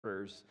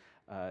prayers.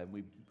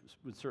 We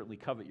would certainly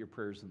covet your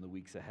prayers in the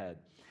weeks ahead.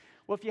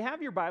 Well, if you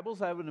have your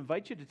Bibles, I would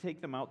invite you to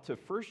take them out to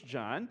 1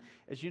 John.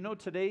 As you know,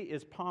 today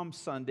is Palm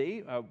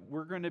Sunday.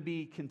 We're going to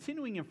be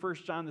continuing in 1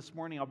 John this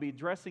morning. I'll be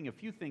addressing a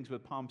few things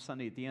with Palm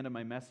Sunday at the end of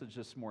my message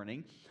this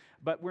morning.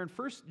 But we're in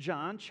 1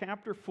 John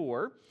chapter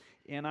 4,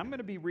 and I'm going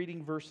to be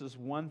reading verses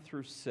 1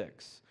 through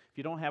 6. If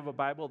you don't have a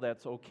Bible,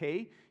 that's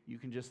okay. You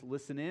can just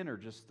listen in or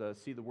just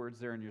see the words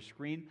there on your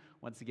screen.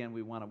 Once again,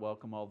 we want to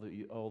welcome all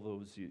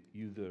those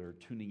you that are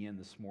tuning in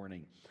this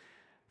morning.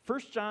 1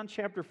 John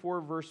chapter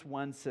 4, verse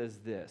 1 says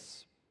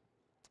this: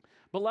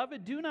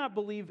 "Beloved, do not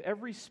believe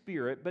every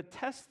spirit, but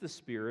test the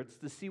spirits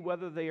to see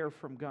whether they are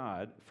from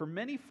God. For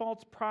many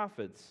false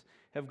prophets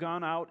have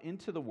gone out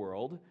into the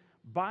world.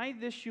 By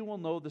this you will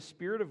know the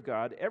Spirit of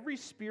God. Every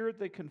spirit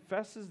that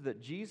confesses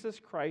that Jesus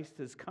Christ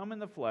has come in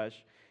the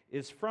flesh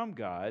is from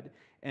God,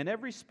 and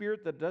every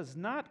spirit that does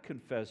not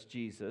confess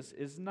Jesus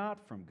is not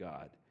from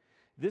God.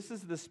 This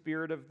is the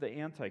spirit of the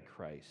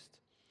Antichrist,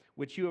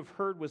 which you have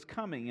heard was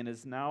coming and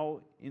is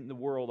now in the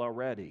world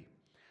already.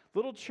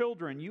 Little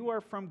children, you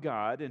are from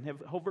God and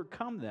have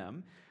overcome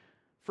them,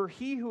 for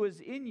he who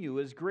is in you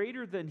is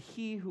greater than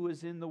he who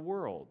is in the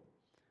world.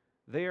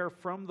 They are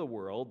from the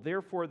world,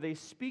 therefore they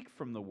speak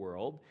from the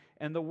world,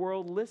 and the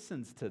world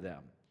listens to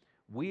them.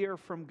 We are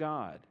from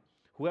God.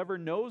 Whoever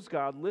knows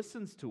God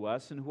listens to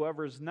us, and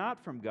whoever is not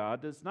from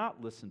God does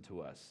not listen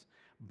to us.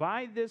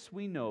 By this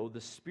we know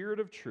the spirit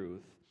of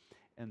truth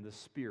and the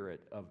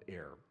spirit of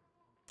error."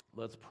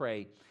 Let's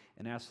pray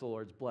and ask the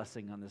Lord's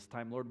blessing on this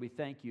time. Lord, we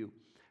thank you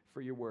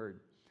for your word.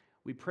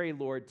 We pray,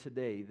 Lord,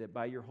 today that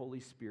by your Holy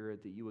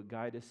Spirit that you would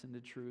guide us into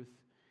truth.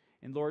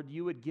 And Lord,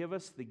 you would give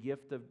us the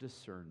gift of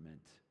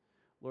discernment.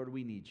 Lord,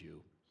 we need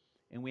you.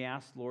 And we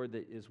ask, Lord,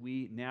 that as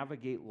we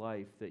navigate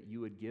life, that you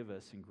would give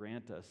us and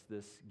grant us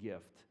this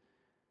gift.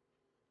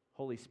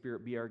 Holy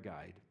Spirit, be our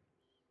guide.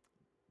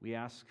 We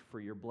ask for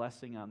your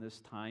blessing on this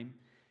time.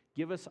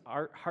 Give us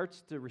our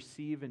hearts to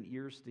receive and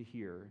ears to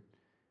hear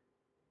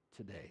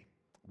today.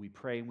 We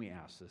pray and we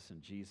ask this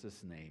in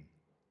Jesus' name.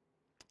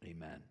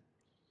 Amen.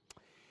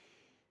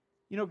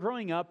 You know,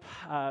 growing up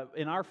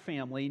in our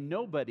family,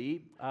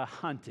 nobody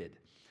hunted.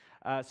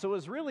 So it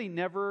was really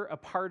never a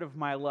part of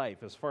my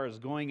life as far as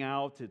going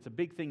out. It's a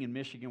big thing in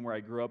Michigan where I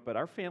grew up, but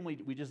our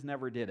family, we just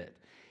never did it.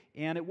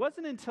 And it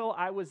wasn't until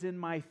I was in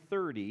my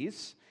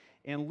 30s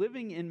and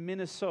living in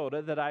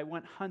Minnesota that I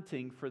went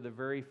hunting for the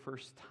very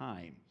first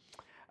time.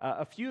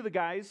 A few of the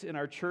guys in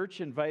our church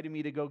invited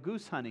me to go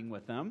goose hunting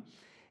with them.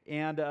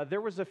 And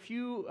there was a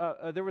field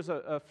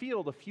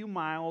a few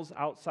miles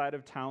outside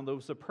of town that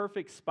was a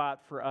perfect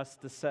spot for us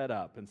to set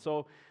up. And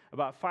so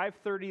about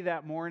 5:30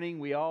 that morning,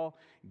 we all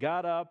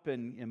got up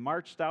and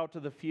marched out to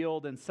the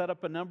field and set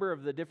up a number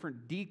of the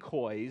different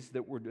decoys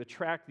that would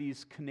attract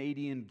these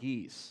Canadian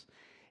geese.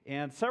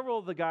 And several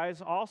of the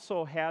guys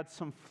also had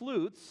some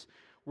flutes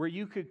where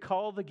you could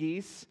call the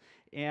geese,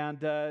 and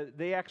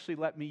they actually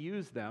let me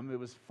use them. It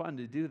was fun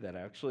to do that,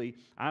 actually.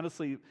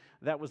 Honestly,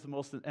 that was the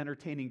most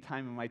entertaining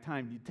time of my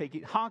time. You take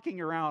it honking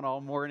around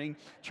all morning,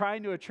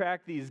 trying to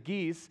attract these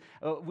geese.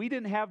 We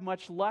didn't have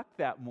much luck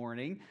that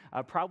morning,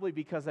 probably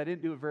because I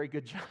didn't do a very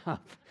good job.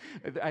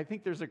 I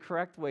think there's a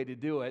correct way to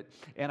do it,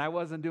 and I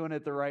wasn't doing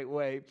it the right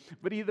way.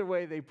 But either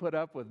way, they put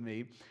up with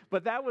me.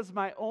 But that was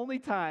my only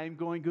time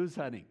going goose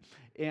hunting,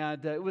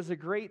 and it was a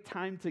great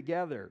time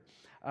together.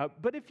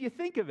 But if you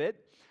think of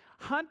it,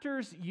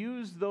 hunters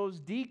use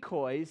those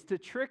decoys to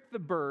trick the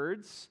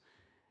birds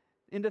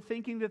into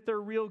thinking that they're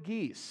real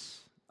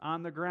geese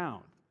on the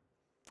ground.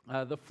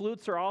 The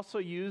flutes are also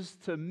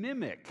used to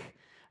mimic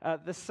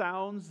the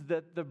sounds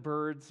that the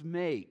birds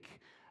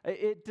make.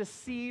 It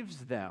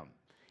deceives them.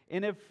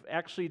 And if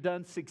actually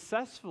done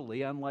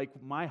successfully,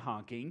 unlike my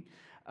honking,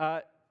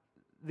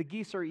 the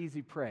geese are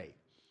easy prey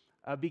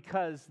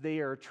because they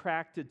are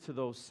attracted to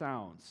those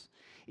sounds.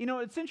 You know,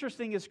 it's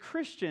interesting, as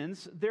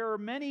Christians, there are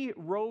many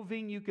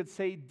roving, you could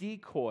say,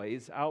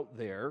 decoys out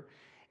there,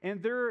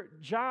 and their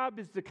job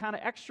is to kind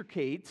of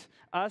extricate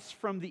us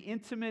from the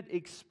intimate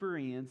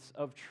experience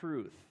of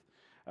truth.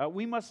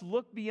 We must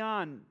look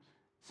beyond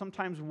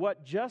sometimes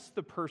what just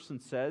the person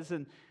says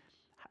and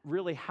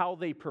really how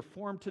they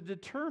perform to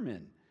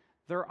determine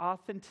their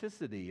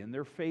authenticity and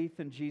their faith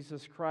in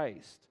Jesus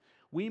Christ.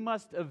 We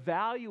must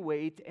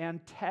evaluate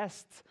and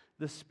test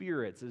the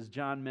spirits, as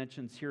John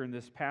mentions here in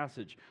this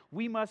passage.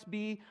 We must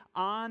be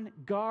on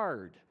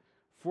guard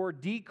for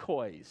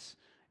decoys,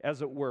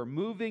 as it were,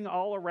 moving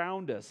all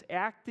around us,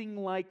 acting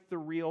like the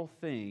real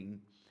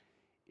thing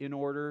in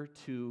order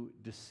to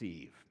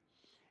deceive.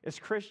 As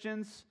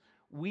Christians,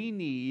 we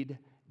need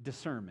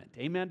discernment.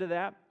 Amen to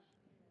that?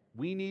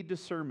 We need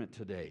discernment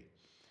today.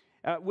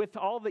 With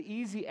all the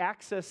easy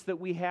access that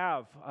we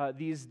have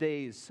these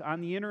days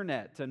on the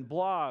internet and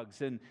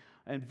blogs and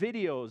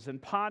videos and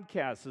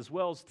podcasts, as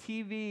well as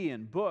TV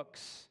and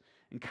books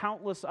and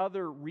countless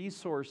other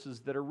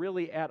resources that are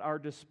really at our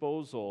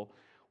disposal,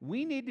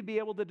 we need to be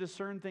able to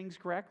discern things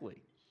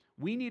correctly.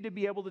 We need to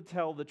be able to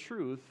tell the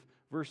truth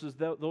versus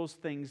those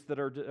things that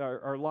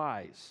are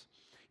lies.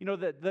 You know,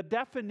 the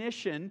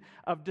definition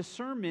of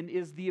discernment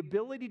is the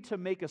ability to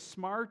make a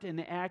smart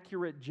and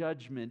accurate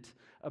judgment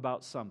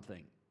about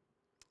something.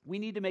 We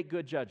need to make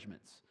good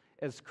judgments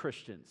as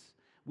Christians.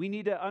 We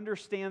need to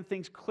understand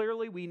things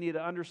clearly. We need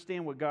to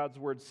understand what God's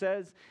Word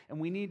says, and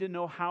we need to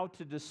know how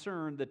to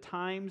discern the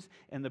times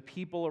and the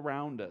people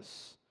around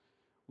us.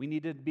 We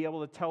need to be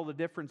able to tell the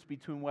difference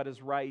between what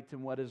is right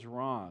and what is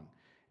wrong,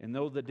 and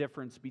know the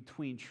difference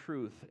between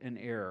truth and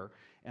error.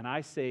 And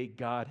I say,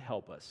 God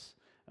help us,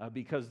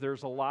 because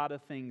there's a lot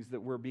of things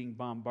that we're being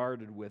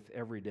bombarded with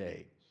every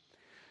day.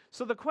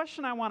 So the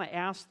question I want to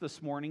ask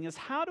this morning is,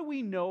 how do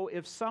we know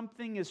if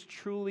something is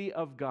truly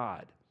of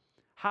God?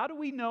 How do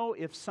we know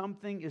if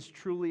something is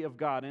truly of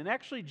God? And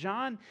actually,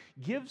 John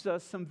gives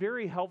us some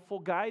very helpful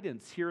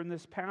guidance here in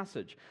this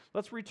passage.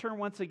 Let's return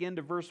once again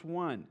to verse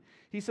 1.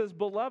 He says,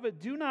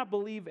 "Beloved, do not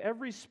believe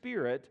every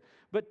spirit,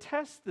 but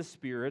test the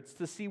spirits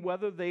to see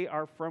whether they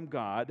are from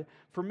God.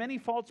 For many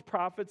false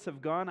prophets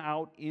have gone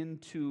out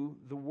into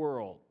the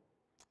world."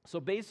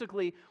 So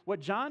basically, what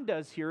John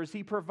does here is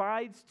he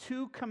provides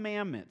two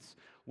commandments.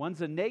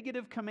 One's a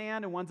negative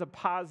command and one's a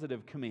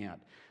positive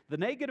command. The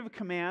negative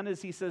command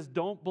is, he says,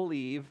 don't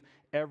believe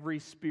every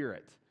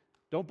spirit.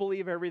 Don't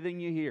believe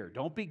everything you hear.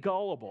 Don't be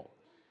gullible.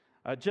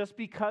 Just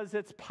because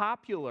it's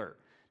popular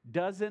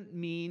doesn't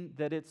mean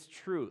that it's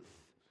truth.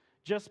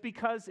 Just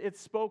because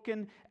it's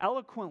spoken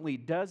eloquently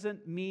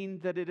doesn't mean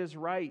that it is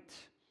right.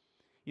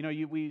 You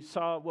know, we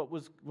saw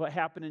what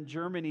happened in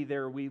Germany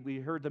there. We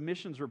heard the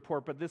missions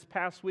report, but this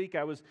past week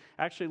I was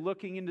actually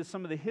looking into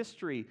some of the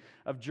history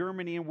of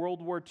Germany in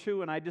World War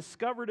II, and I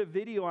discovered a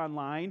video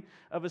online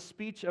of a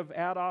speech of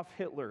Adolf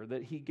Hitler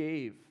that he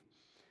gave.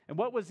 And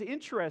what was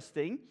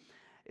interesting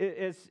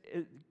is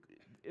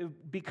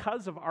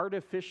because of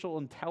artificial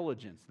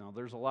intelligence. Now,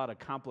 there's a lot of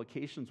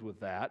complications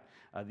with that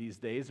these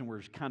days, and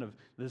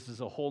this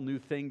is a whole new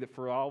thing that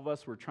for all of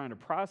us we're trying to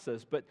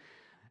process, but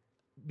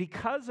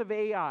because of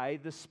AI,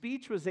 the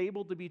speech was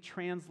able to be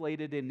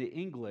translated into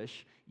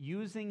English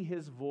using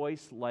his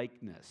voice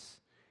likeness.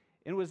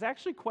 And it was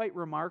actually quite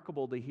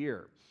remarkable to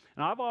hear.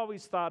 And I've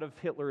always thought of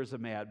Hitler as a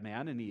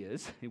madman, and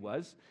he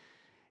was.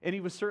 And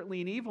he was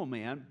certainly an evil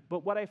man.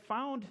 But what I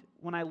found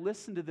when I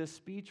listened to this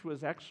speech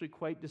was actually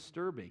quite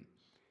disturbing.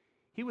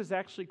 He was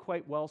actually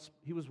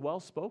well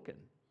spoken.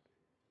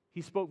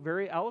 He spoke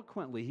very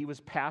eloquently. He was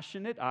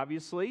passionate,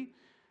 obviously,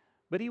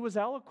 but he was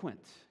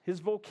eloquent.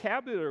 His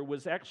vocabulary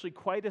was actually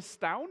quite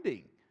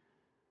astounding.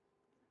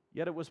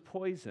 Yet it was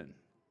poison,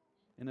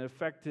 and it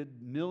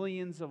affected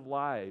millions of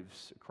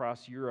lives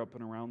across Europe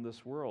and around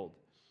this world.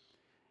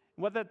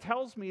 What that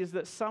tells me is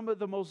that some of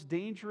the most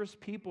dangerous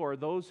people are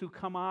those who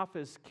come off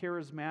as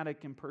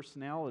charismatic in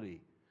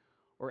personality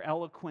or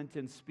eloquent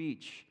in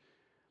speech.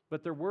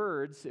 But their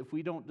words, if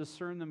we don't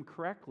discern them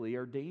correctly,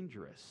 are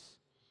dangerous.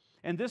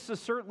 And this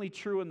is certainly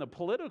true in the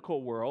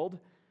political world,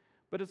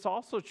 but it's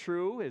also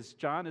true, as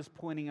John is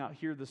pointing out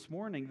here this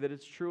morning, that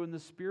it's true in the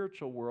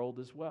spiritual world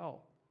as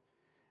well.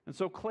 And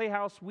so,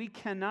 ClayHouse, we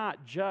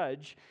cannot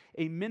judge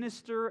a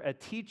minister, a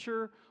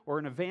teacher, or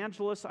an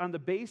evangelist on the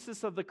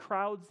basis of the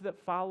crowds that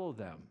follow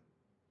them.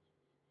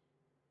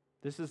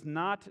 This is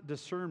not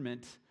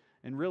discernment,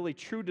 and really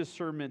true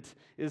discernment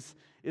is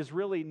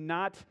really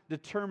not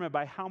determined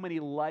by how many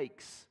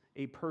likes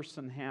a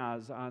person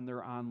has on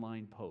their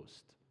online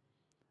post.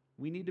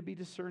 We need to be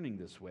discerning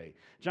this way.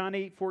 John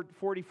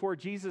 8:44,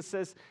 Jesus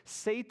says,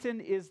 Satan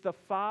is the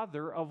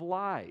father of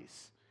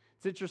lies.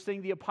 It's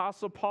interesting, the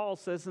Apostle Paul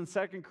says in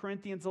 2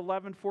 Corinthians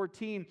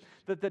 11:14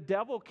 that the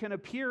devil can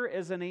appear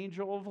as an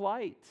angel of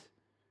light.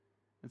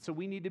 And so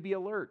we need to be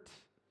alert.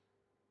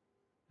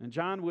 And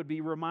John would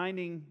be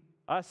reminding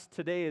us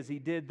today, as he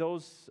did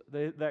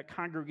that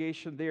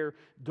congregation there,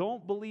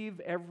 don't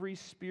believe every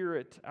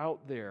spirit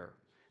out there.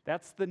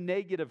 That's the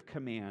negative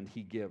command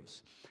he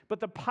gives.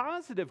 But the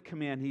positive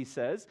command, he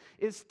says,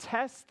 is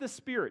test the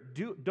spirit.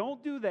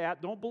 Don't do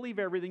that. Don't believe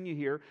everything you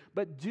hear,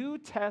 but do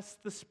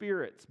test the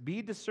spirits.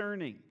 Be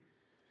discerning.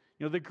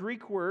 You know, the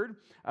Greek word,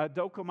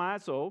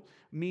 dokimazo,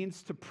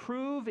 means to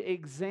prove,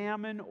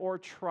 examine, or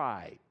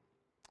try.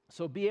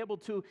 So be able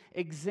to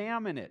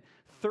examine it,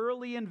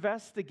 thoroughly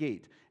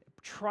investigate,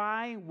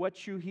 try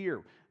what you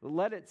hear.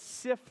 Let it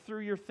sift through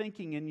your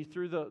thinking and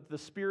through the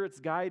Spirit's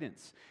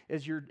guidance.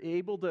 As you're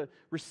able to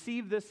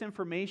receive this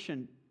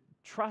information,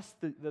 trust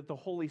that the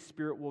Holy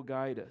Spirit will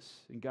guide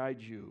us and guide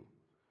you.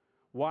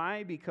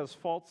 Why? Because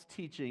false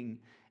teaching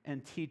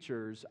and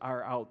teachers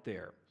are out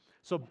there.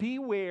 So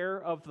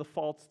beware of the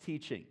false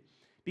teaching,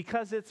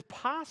 because it's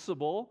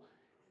possible,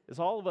 as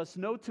all of us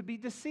know, to be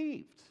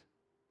deceived.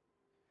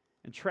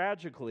 And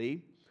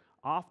tragically,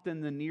 often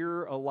the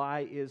nearer a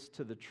lie is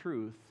to the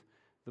truth,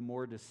 the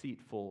more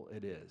deceitful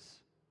it is.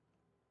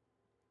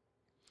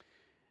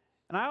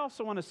 And I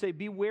also want to say,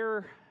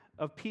 beware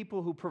of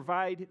people who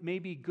provide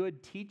maybe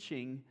good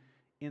teaching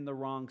in the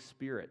wrong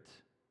spirit.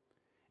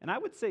 And I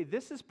would say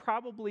this is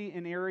probably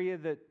an area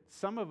that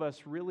some of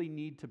us really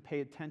need to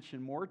pay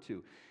attention more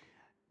to.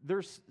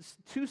 there's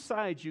two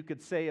sides, you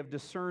could say, of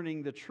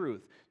discerning the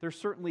truth. There's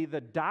certainly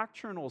the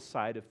doctrinal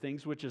side of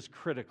things, which is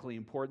critically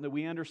important, that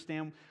we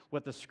understand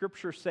what the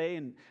Scriptures say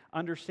and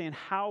understand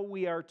how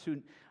we are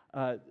to,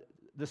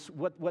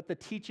 what the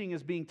teaching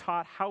is being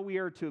taught, how we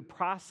are to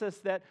process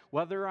that,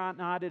 whether or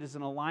not it is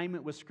in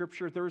alignment with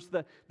Scripture. There's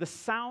the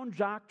sound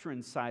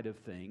doctrine side of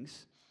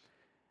things.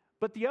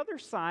 But the other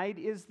side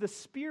is the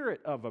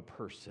spirit of a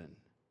person.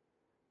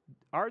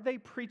 Are they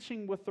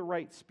preaching with the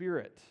right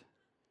spirit?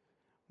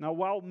 Now,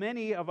 while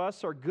many of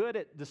us are good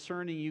at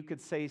discerning, you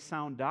could say,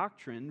 sound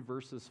doctrine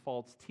versus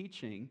false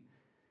teaching,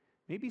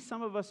 maybe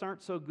some of us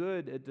aren't so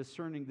good at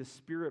discerning the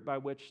spirit by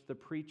which the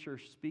preacher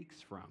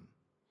speaks from.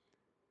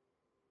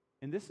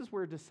 And this is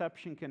where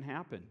deception can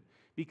happen,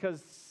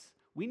 because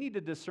we need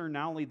to discern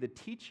not only the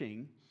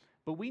teaching,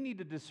 but we need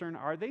to discern,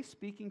 are they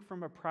speaking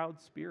from a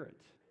proud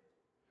spirit?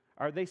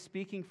 Are they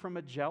speaking from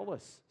a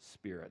jealous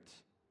spirit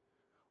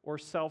or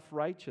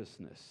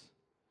self-righteousness?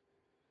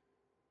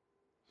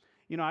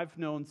 You know, I've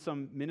known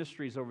some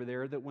ministries over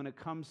there that when it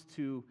comes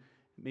to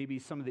maybe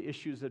some of the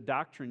issues of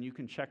doctrine, you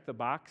can check the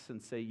box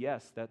and say,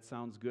 yes, that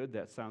sounds good,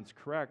 that sounds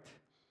correct.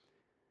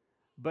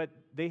 But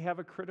they have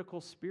a critical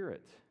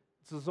spirit.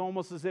 It's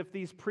almost as if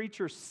these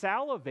preachers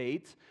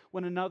salivate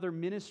when another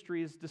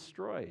ministry is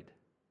destroyed.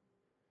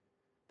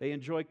 They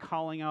enjoy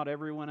calling out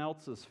everyone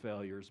else's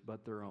failures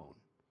but their own.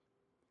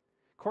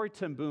 Corrie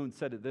ten Boom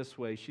said it this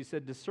way. She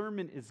said,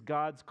 discernment is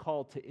God's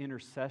call to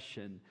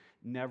intercession,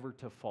 never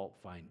to fault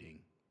finding.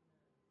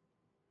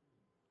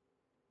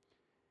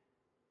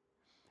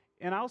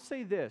 And I'll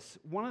say this,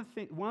 one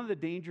of the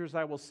dangers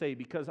I will say,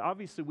 because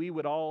obviously we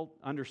would all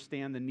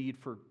understand the need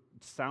for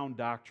sound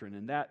doctrine,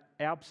 and that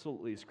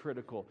absolutely is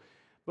critical.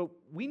 But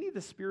we need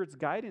the Spirit's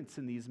guidance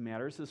in these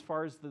matters as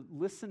far as the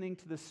listening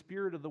to the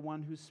Spirit of the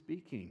one who's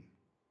speaking.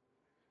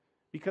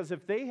 Because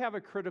if they have a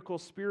critical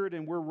spirit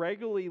and we're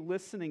regularly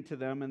listening to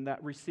them and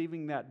that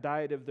receiving that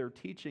diet of their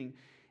teaching,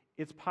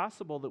 it's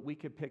possible that we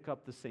could pick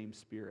up the same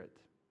spirit.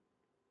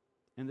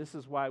 And this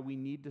is why we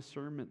need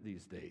discernment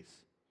these days.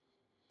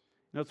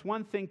 Now, it's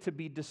one thing to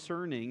be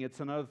discerning. It's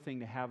another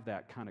thing to have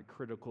that kind of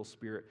critical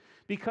spirit.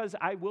 Because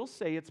I will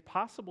say it's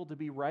possible to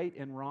be right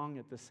and wrong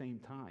at the same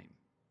time.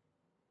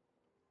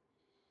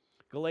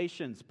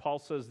 Galatians, Paul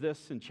says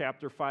this in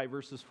chapter 5,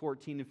 verses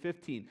 14 and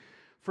 15.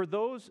 For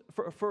those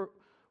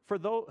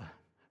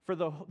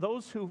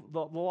who the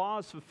law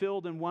is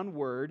fulfilled in one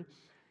word,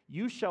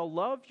 you shall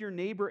love your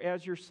neighbor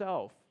as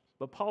yourself.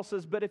 But Paul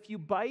says, but if you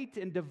bite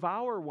and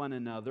devour one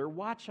another,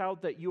 watch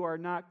out that you are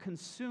not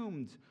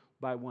consumed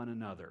by one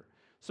another.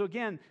 So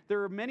again,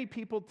 there are many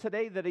people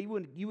today that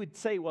you would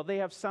say, well, they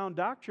have sound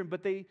doctrine,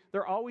 but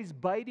they're always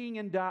biting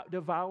and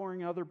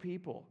devouring other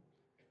people.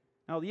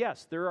 Now,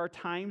 yes, there are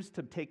times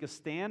to take a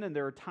stand and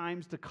there are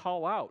times to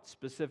call out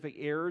specific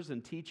errors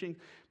and teaching.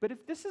 But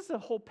if this is a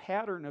whole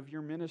pattern of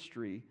your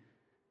ministry,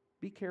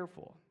 be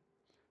careful.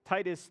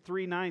 Titus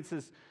 3:9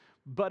 says,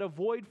 but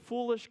avoid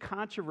foolish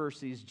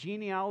controversies,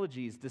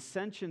 genealogies,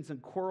 dissensions,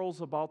 and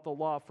quarrels about the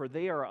law, for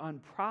they are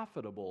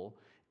unprofitable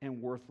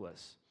and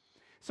worthless.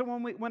 So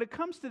when it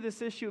comes to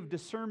this issue of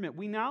discernment,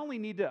 we not only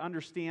need to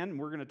understand, and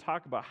we're going to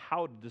talk about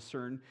how to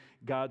discern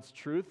God's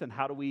truth and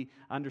how do we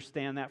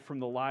understand that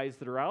from the lies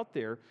that are out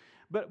there,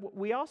 but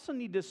we also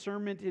need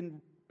discernment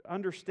in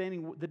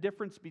understanding the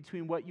difference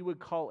between what you would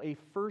call a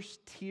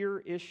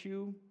first-tier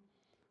issue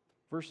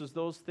versus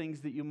those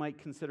things that you might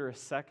consider a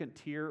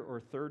second-tier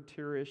or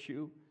third-tier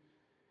issue.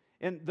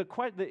 And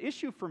the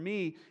issue for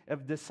me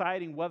of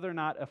deciding whether or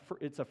not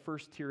it's a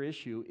first-tier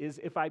issue is,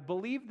 if I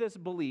believe this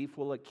belief,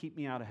 will it keep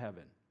me out of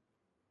heaven?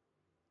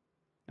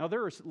 Now,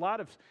 there are a lot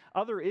of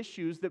other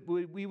issues that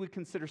we would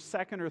consider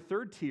second or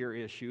third-tier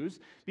issues,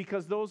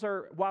 because those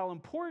are, while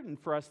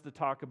important for us to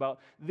talk about,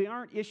 they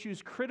aren't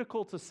issues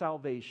critical to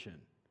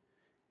salvation.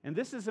 And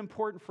this is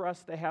important for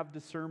us to have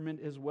discernment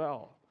as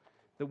well,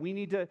 that we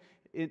need to,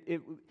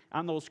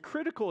 on those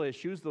critical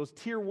issues, those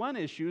tier 1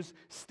 issues,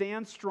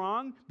 stand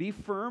strong, be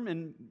firm,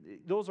 and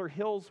those are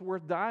hills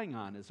worth dying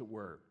on, as it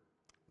were.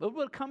 But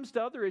when it comes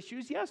to other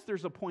issues, yes,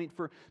 there's a point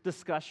for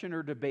discussion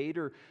or debate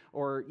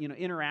or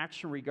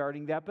interaction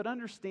regarding that, but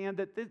understand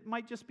that it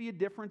might just be a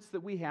difference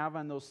that we have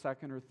on those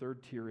second or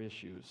third tier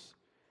issues.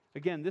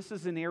 Again, this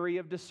is an area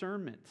of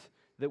discernment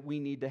that we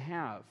need to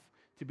have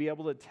to be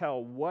able to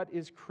tell what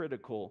is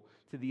critical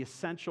to the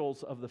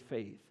essentials of the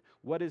faith.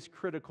 What is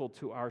critical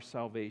to our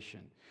salvation.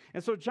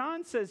 And so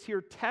John says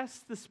here,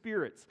 test the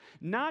spirits.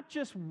 Not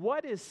just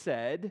what is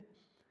said,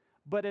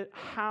 but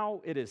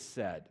how it is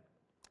said.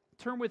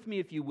 Turn with me,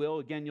 if you will.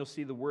 Again, you'll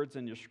see the words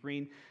on your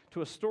screen,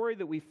 to a story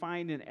that we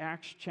find in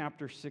Acts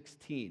chapter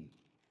 16.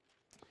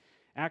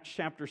 Acts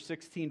chapter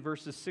 16,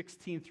 verses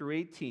 16 through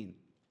 18.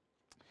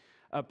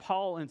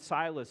 Paul and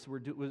Silas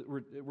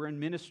were in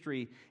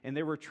ministry, and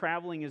they were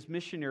traveling as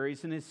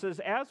missionaries. And it says,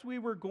 as we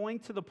were going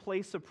to the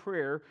place of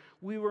prayer,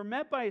 we were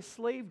met by a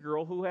slave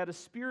girl who had a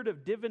spirit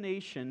of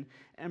divination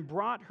and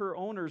brought her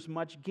owners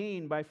much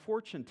gain by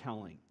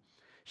fortune-telling.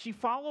 She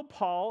followed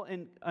Paul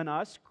and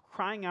us,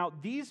 crying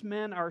out, these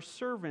men are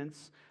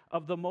servants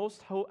of the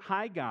Most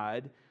High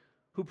God,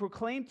 who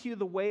proclaimed to you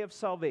the way of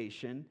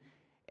salvation.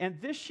 And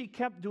this she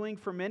kept doing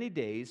for many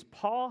days.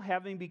 Paul,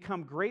 having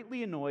become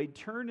greatly annoyed,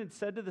 turned and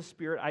said to the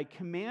Spirit, I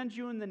command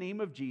you in the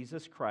name of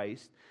Jesus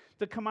Christ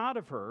to come out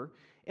of her.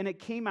 And it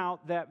came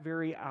out that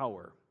very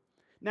hour.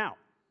 Now,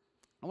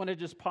 I want to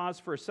just pause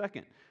for a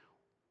second.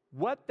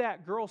 What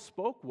that girl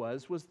spoke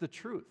was the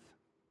truth,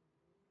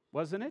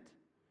 wasn't it?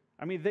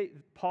 I mean,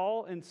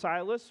 Paul and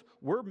Silas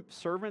were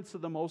servants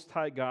of the Most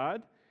High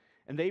God,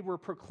 and they were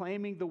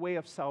proclaiming the way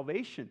of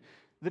salvation.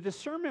 The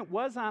discernment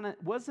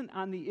wasn't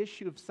on the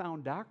issue of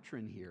sound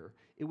doctrine here.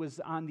 It was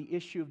on the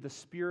issue of the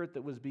Spirit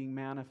that was being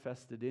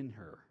manifested in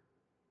her.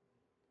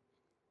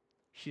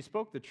 She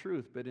spoke the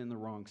truth, but in the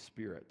wrong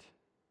spirit.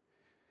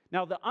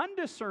 Now, the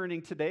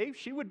undiscerning today,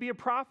 she would be a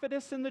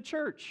prophetess in the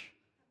church.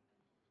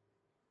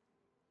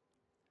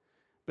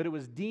 But it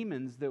was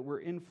demons that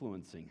were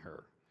influencing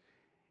her.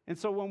 And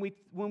so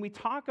when we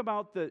talk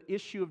about the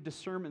issue of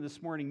discernment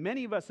this morning,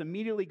 many of us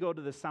immediately go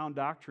to the sound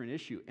doctrine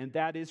issue, and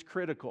that is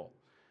critical.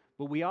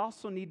 But we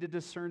also need to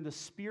discern the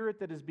spirit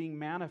that is being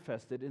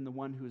manifested in the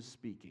one who is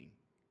speaking.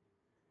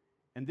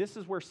 And this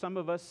is where some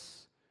of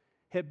us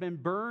have been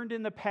burned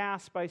in the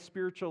past by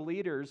spiritual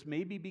leaders,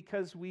 maybe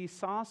because we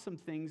saw some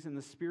things in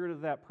the spirit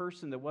of that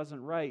person that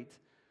wasn't right,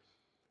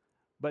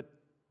 but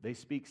they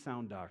speak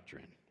sound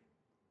doctrine.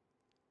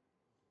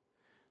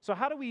 So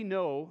how do we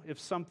know if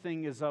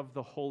something is of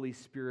the Holy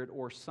Spirit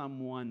or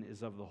someone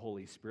is of the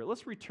Holy Spirit?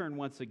 Let's return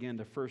once again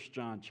to 1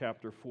 John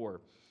chapter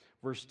 4,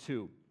 verse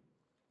 2.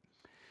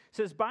 It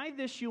says, by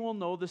this you will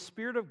know the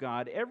Spirit of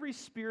God. Every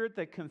spirit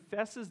that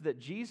confesses that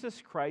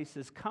Jesus Christ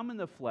is come in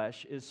the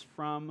flesh is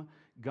from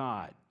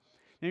God.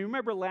 Now you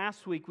remember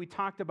last week we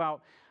talked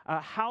about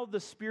how the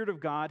Spirit of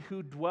God,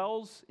 who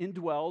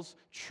indwells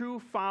true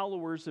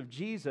followers of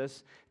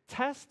Jesus,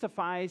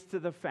 testifies to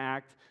the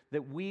fact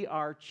that we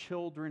are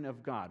children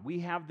of God. We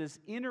have this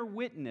inner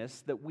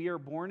witness that we are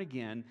born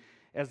again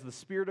as the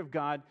Spirit of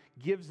God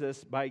gives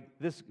us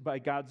by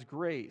God's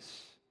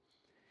grace.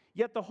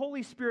 Yet the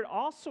Holy Spirit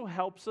also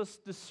helps us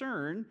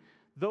discern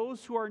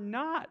those who are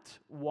not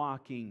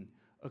walking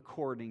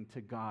according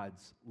to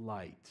God's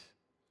light.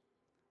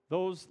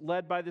 Those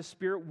led by the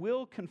Spirit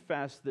will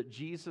confess that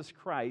Jesus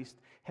Christ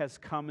has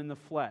come in the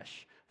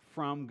flesh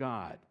from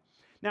God.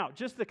 Now,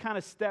 just to kind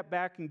of step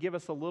back and give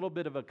us a little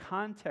bit of a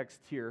context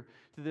here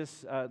to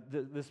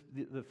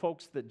the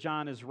folks that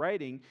John is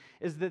writing,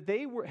 is that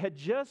they had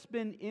just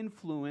been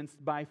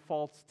influenced by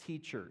false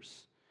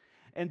teachers.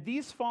 And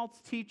these false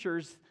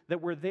teachers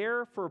that were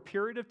there for a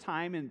period of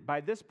time, and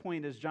by this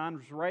point, as John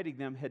was writing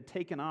them, had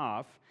taken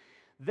off,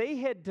 they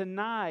had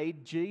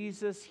denied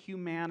Jesus'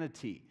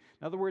 humanity.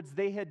 In other words,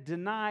 they had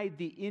denied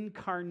the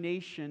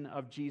incarnation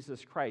of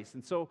Jesus Christ.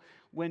 And so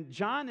when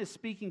John is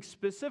speaking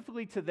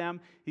specifically to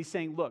them, he's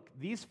saying, look,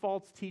 these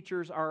false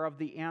teachers are of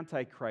the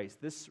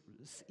Antichrist, this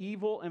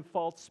evil and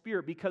false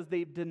spirit, because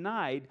they've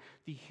denied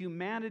the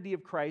humanity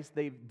of Christ.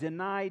 They've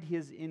denied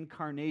his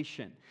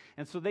incarnation.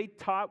 And so they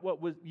taught what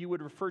you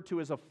would refer to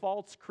as a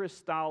false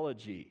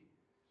Christology.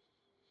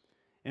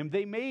 And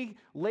they may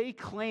lay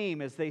claim,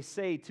 as they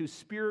say, to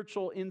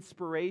spiritual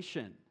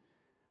inspiration.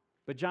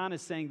 But John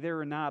is saying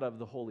they're not of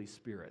the Holy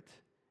Spirit.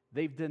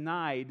 They've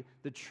denied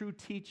the true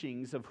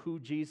teachings of who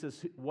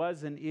Jesus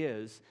was and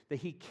is, that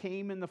he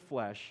came in the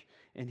flesh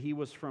and he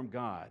was from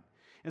God.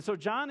 And so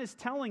John is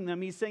telling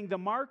them, he's saying the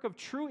mark of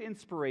true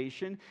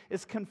inspiration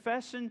is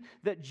confession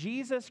that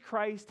Jesus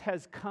Christ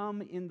has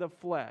come in the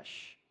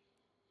flesh.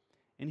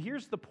 And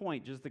here's the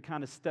point, just to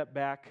kind of step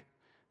back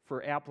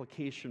for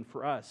application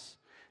for us.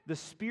 The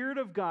Spirit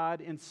of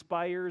God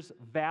inspires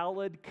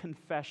valid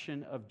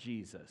confession of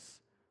Jesus.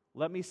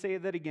 Let me say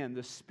that again.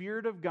 The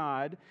Spirit of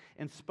God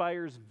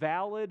inspires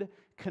valid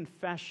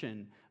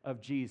confession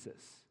of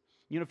Jesus.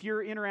 You know, if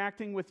you're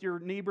interacting with your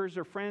neighbors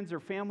or friends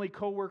or family,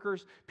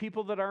 coworkers,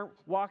 people that aren't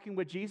walking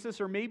with Jesus,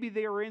 or maybe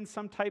they are in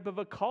some type of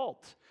a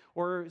cult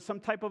or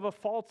some type of a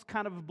false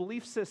kind of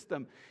belief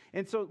system.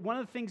 And so one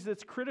of the things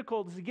that's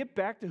critical is to get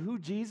back to who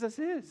Jesus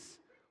is.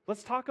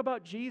 Let's talk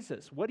about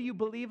Jesus. What do you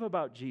believe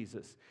about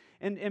Jesus?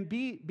 And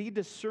be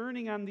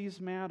discerning on these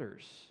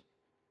matters.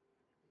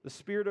 The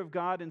Spirit of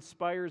God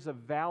inspires a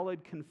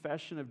valid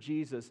confession of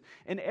Jesus.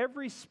 And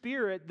every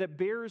spirit that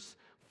bears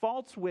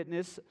false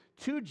witness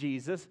to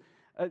Jesus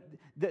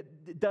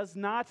that does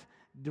not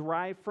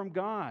derive from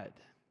God.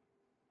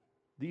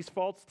 These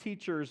false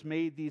teachers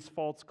made these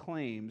false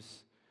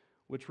claims,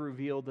 which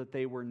revealed that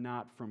they were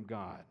not from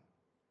God.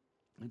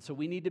 And so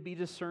we need to be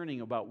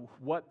discerning about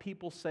what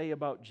people say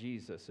about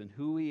Jesus and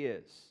who he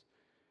is.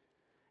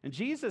 And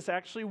Jesus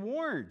actually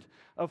warned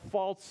of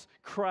false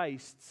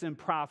Christs and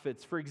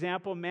prophets. For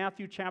example,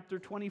 Matthew chapter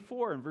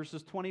 24 and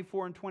verses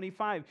 24 and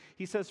 25,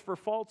 he says, for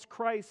false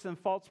Christs and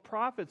false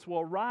prophets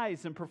will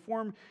arise and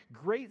perform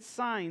great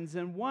signs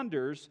and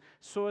wonders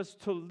so as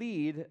to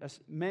lead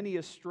many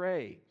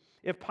astray,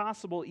 if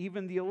possible,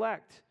 even the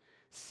elect.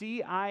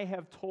 See, I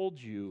have told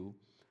you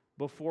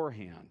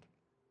beforehand.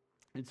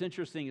 It's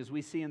interesting, as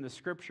we see in the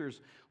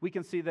scriptures, we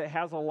can see that it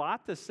has a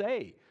lot to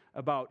say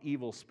about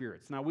evil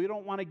spirits. Now, we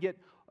don't want to get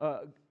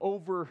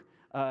over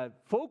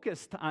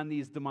focused on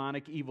these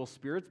demonic evil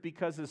spirits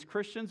because as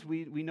Christians,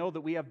 we know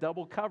that we have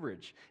double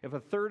coverage. If a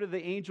third of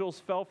the angels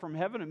fell from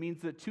heaven, it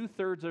means that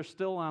 2/3 are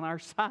still on our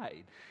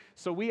side.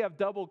 So we have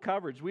double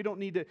coverage. We don't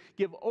need to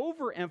give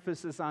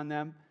overemphasis on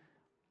them,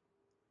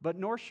 but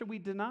nor should we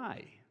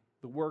deny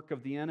the work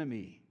of the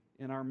enemy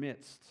in our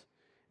midst.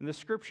 And the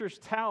scriptures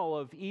tell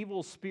of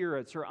evil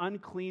spirits or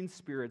unclean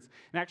spirits.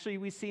 And actually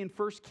we see in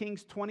 1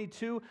 Kings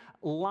 22,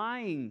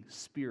 lying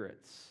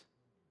spirits.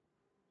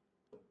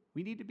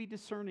 We need to be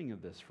discerning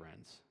of this,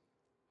 friends.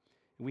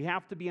 We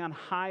have to be on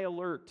high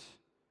alert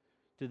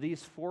to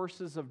these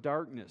forces of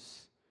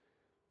darkness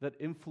that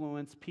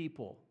influence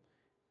people.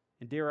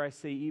 And dare I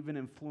say, even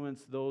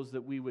influence those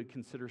that we would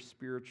consider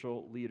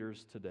spiritual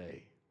leaders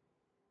today.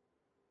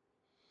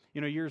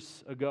 You know,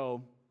 years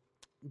ago,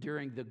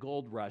 during the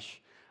gold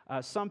rush,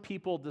 some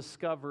people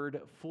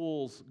discovered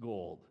fool's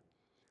gold.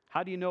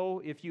 How do you know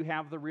if you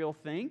have the real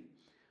thing?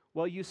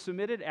 Well, you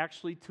submit it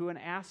actually to an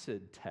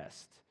acid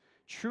test.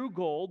 True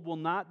gold will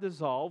not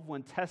dissolve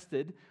when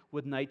tested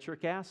with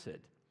nitric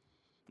acid.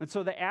 And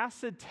so the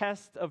acid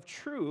test of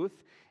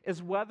truth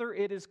is whether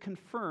it is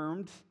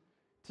confirmed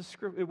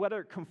to whether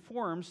it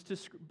conforms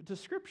to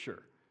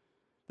Scripture.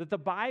 That the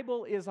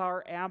Bible is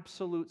our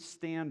absolute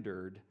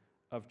standard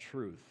of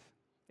truth.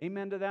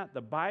 Amen to that?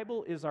 The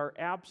Bible is our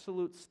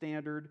absolute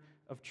standard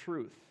of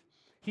truth.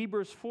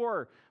 Hebrews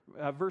 4,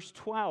 verse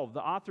 12,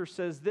 the author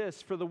says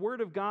this, "For the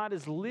word of God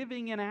is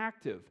living and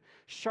active,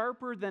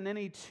 sharper than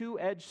any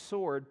two-edged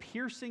sword,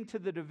 piercing to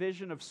the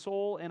division of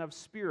soul and of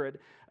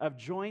spirit, of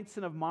joints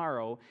and of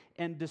marrow,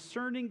 and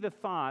discerning the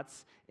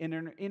thoughts and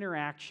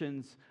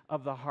interactions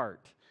of the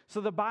heart." So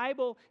the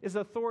Bible is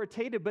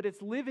authoritative, but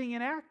it's living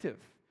and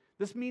active.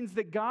 This means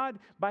that God,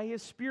 by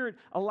His Spirit,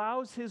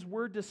 allows His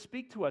Word to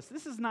speak to us.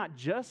 This is not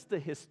just a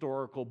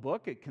historical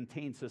book. It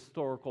contains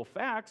historical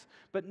facts,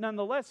 but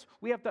nonetheless,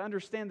 we have to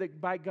understand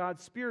that by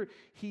God's Spirit,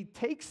 He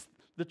takes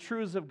the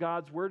truths of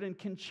God's Word and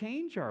can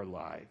change our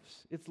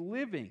lives. It's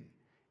living.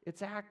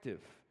 It's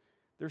active.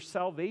 There's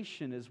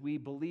salvation as we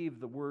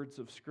believe the words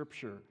of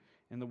Scripture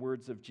and the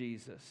words of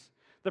Jesus.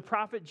 The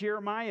prophet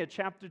Jeremiah,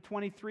 chapter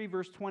 23,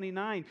 verse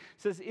 29,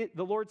 says,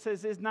 the Lord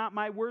says, "Is not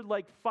my word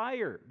like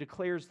fire,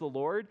 declares the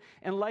Lord,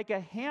 and like a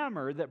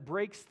hammer that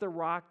breaks the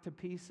rock to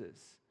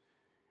pieces?"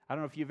 I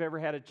don't know if you've ever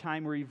had a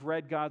time where you've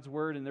read God's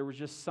word and there was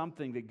just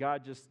something that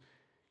God just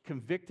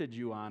convicted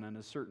you on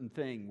a certain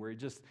thing, where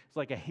it's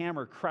like a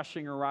hammer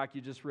crushing a rock.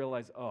 You just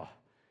realize, oh,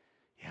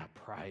 yeah,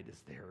 pride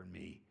is there in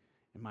me,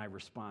 in my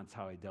response,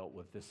 how I dealt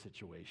with this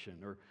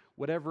situation, or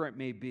whatever it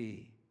may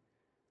be.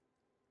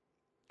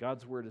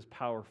 God's word is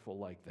powerful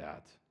like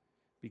that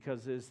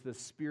because it's the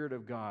Spirit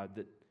of God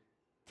that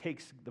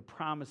takes the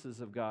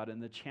promises of God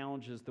and the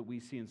challenges that we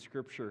see in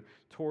Scripture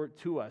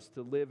to us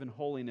to live in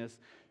holiness,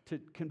 to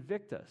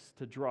convict us,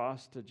 to draw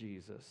us to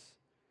Jesus.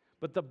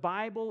 But the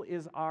Bible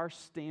is our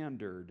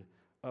standard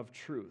of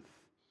truth.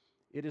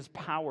 It is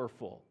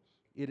powerful,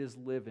 it is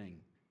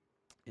living,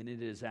 and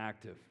it is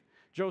active.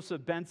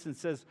 Joseph Benson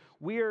says,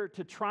 "We are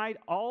to try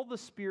all the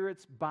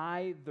spirits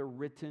by the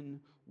written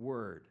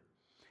word."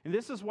 And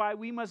this is why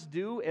we must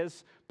do,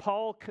 as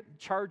Paul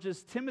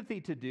charges Timothy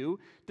to do,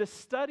 to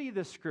study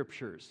the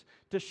Scriptures,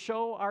 to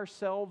show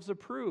ourselves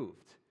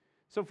approved.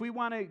 So if we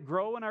want to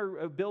grow in our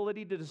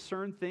ability to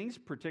discern things,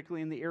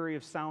 particularly in the area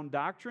of sound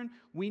doctrine,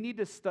 we need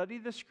to study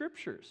the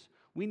Scriptures.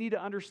 We need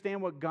to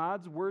understand what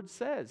God's Word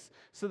says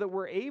so that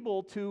we're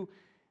able to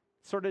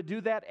sort of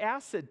do that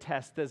acid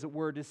test, as it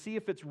were, to see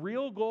if it's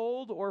real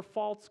gold or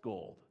false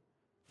gold,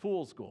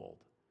 fool's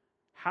gold.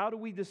 How do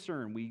we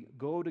discern? We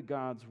go to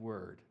God's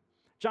Word.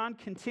 John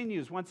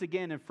continues once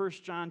again in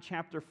 1 John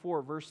chapter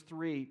 4, verse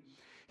 3.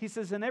 He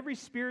says, "And every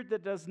spirit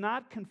that does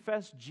not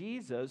confess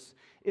Jesus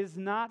is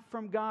not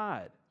from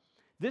God.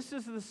 This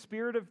is the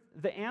spirit of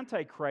the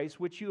Antichrist,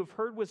 which you have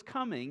heard was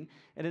coming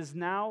and is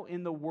now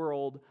in the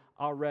world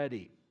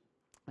already."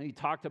 And he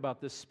talked about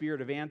this spirit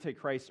of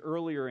Antichrist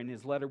earlier in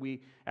his letter.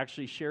 We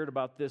actually shared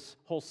about this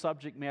whole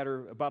subject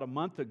matter about a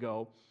month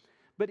ago.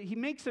 But he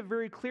makes it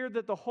very clear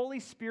that the Holy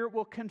Spirit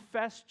will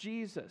confess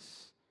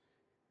Jesus.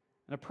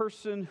 And a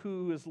person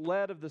who is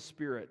led of the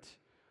Spirit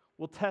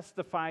will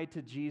testify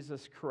to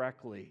Jesus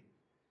correctly.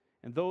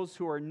 And those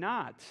who are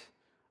not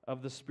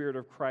of the Spirit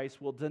of Christ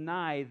will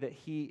deny that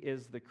He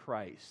is the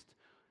Christ.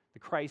 The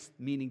Christ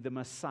meaning the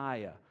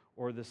Messiah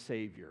or the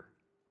Savior.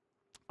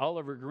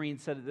 Oliver Green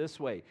said it this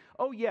way,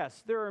 "Oh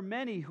yes, there are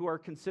many who are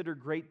considered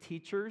great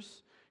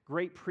teachers,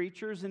 great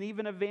preachers, and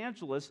even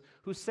evangelists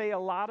who say a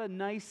lot of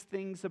nice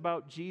things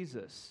about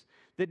Jesus.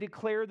 They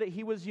declare that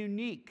He was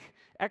unique,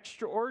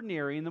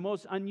 extraordinary, and the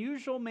most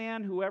unusual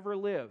man who ever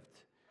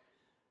lived.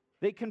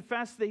 They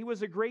confess that He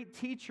was a great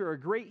teacher, a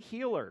great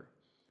healer.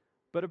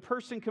 But a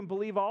person can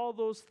believe all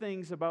those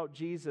things about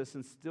Jesus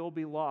and still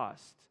be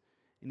lost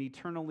and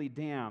eternally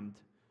damned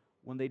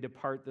when they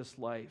depart this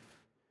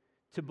life.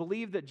 To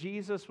believe that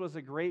Jesus was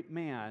a great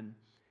man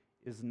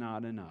is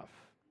not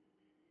enough."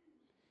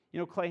 You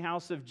know,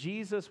 ClayHouse, if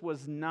Jesus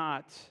was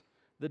not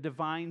the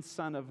divine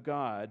Son of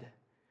God,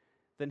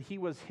 then He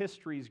was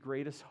history's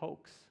greatest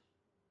hoax.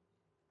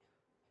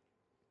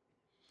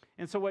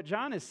 And so what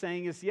John is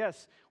saying is,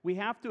 yes, we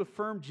have to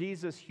affirm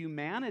Jesus'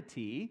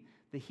 humanity,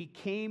 that he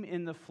came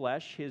in the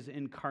flesh, his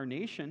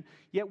incarnation,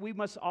 yet we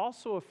must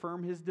also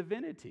affirm his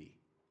divinity.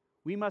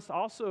 We must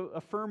also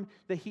affirm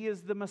that he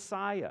is the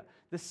Messiah,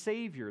 the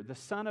Savior, the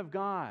Son of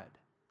God,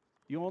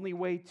 the only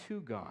way to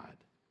God.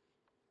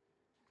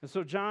 And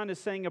so John is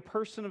saying a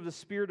person of the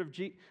Spirit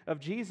of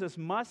Jesus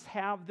must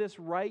have this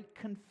right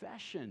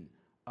confession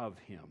of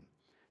him,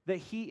 that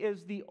he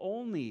is the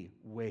only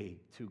way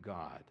to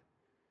God.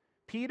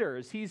 Peter,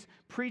 as he's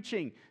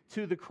preaching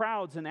to the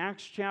crowds in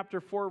Acts chapter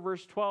 4,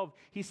 verse 12,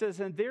 he says,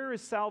 "And there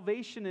is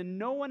salvation in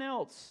no one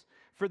else,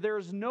 for there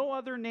is no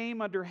other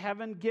name under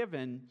heaven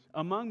given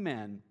among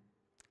men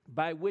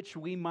by which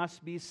we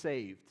must be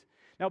saved."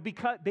 Now,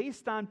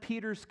 based on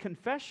Peter's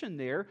confession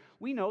there,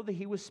 we know that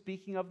he was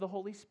speaking of the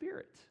Holy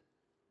Spirit,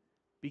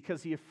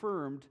 because he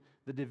affirmed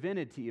the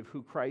divinity of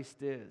who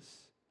Christ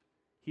is.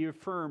 He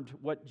affirmed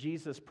what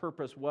Jesus'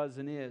 purpose was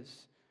and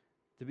is,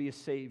 to be a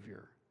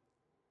Savior.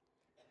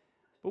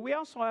 But we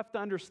also have to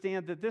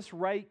understand that this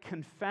right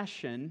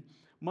confession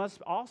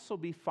must also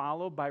be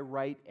followed by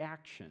right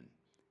action.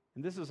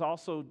 And this is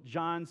also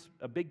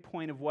a big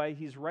point of why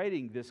he's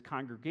writing this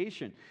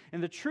congregation.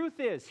 And the truth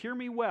is, hear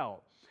me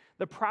well,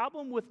 the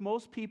problem with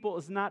most people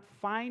is not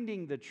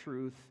finding the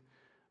truth,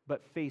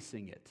 but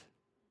facing it.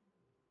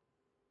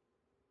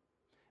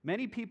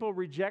 Many people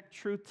reject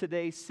truth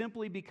today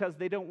simply because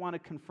they don't want to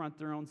confront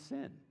their own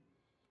sin.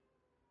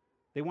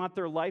 They want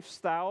their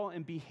lifestyle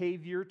and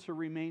behavior to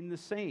remain the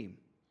same.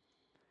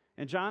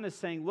 And John is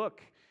saying,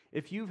 look,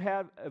 if you've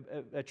had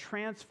a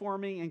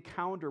transforming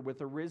encounter with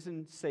a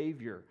risen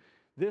Savior,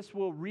 this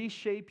will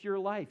reshape your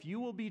life. You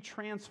will be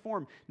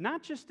transformed,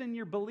 not just in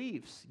your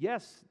beliefs,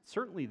 yes,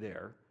 certainly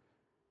there,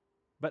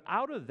 but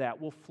out of that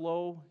will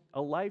flow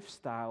a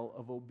lifestyle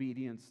of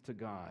obedience to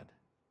God.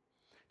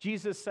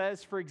 Jesus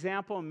says, for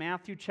example, in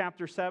Matthew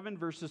chapter 7,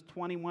 verses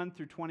 21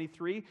 through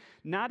 23,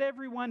 "Not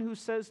everyone who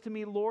says to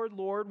me, 'Lord,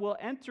 Lord,' will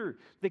enter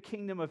the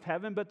kingdom of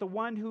heaven, but the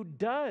one who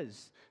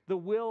does the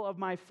will of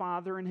my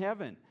Father in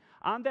heaven.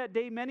 On that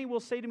day, many will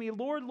say to me,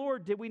 'Lord,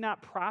 Lord, did we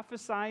not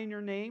prophesy in your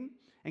name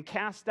and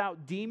cast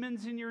out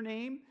demons in your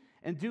name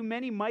and do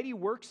many mighty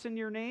works in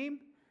your name?'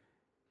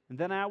 And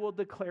then I will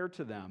declare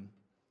to them,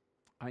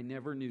 'I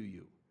never knew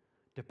you.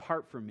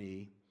 Depart from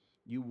me,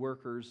 you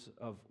workers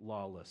of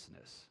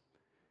lawlessness.'"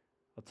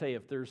 I'll tell you,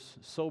 if there's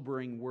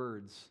sobering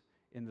words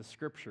in the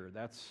Scripture,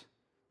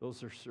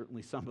 those are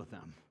certainly some of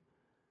them.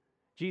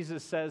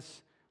 Jesus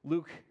says,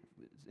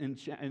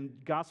 in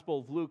Gospel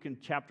of Luke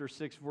in chapter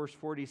 6, verse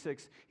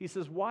 46, he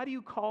says, "Why do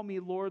you call me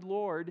Lord,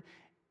 Lord,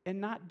 and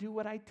not do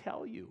what I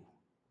tell you?"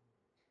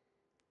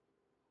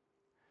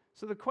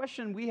 So the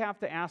question we have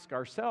to ask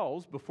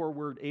ourselves before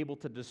we're able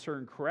to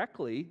discern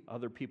correctly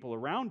other people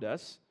around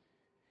us,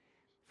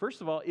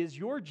 first of all, is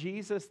your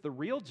Jesus the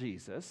real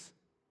Jesus?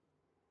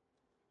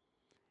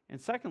 And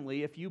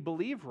secondly, if you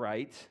believe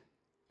right,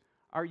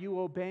 are you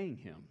obeying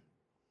him?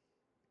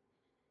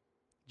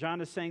 John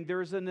is saying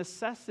there is a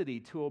necessity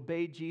to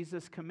obey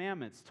Jesus'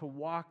 commandments, to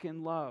walk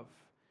in love.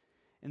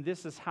 And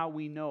this is how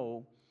we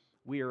know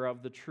we are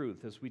of the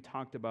truth, as we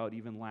talked about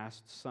even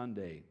last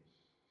Sunday.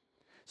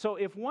 So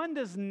if one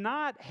does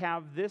not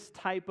have this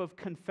type of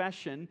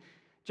confession,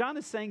 John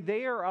is saying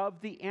they are of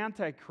the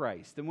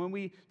Antichrist. And when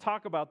we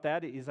talk about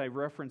that, as I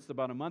referenced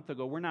about a month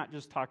ago, we're not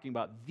just talking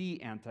about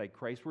the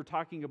Antichrist. We're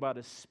talking about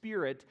a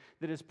spirit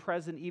that is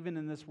present even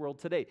in this world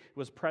today. It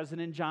was present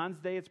in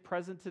John's day, it's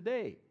present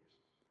today.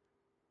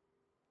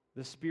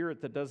 The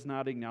spirit that does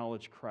not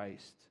acknowledge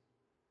Christ.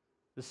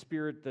 The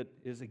spirit that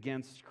is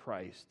against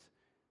Christ,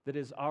 that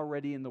is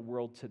already in the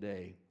world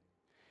today.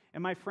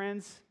 And my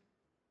friends,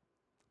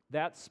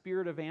 that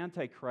spirit of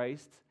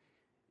Antichrist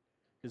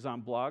is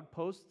on blog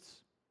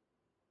posts.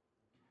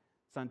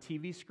 It's on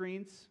TV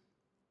screens.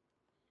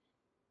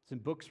 It's in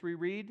books we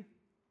read.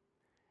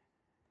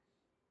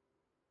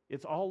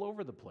 It's all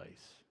over the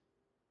place.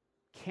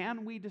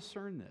 Can we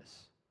discern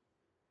this?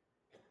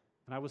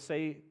 And I would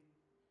say,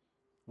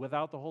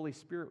 without the Holy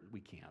Spirit, we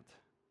can't.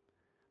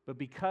 But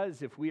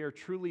because if we are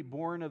truly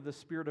born of the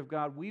Spirit of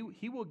God,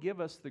 He will give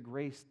us the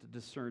grace to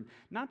discern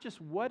not just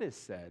what is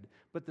said,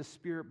 but the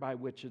spirit by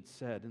which it's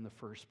said in the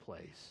first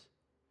place.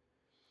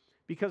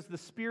 Because the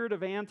spirit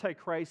of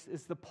Antichrist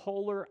is the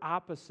polar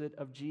opposite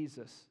of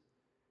Jesus.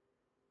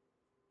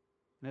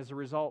 And as a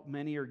result,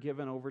 many are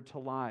given over to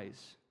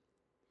lies.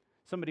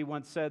 Somebody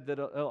once said that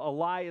a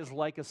lie is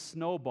like a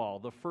snowball.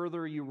 The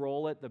further you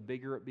roll it, the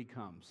bigger it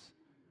becomes.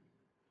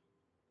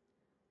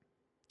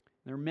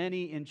 There are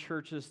many in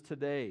churches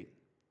today,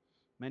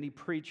 many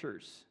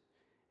preachers,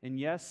 and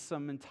yes,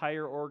 some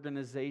entire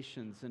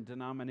organizations and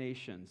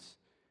denominations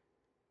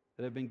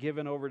that have been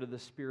given over to the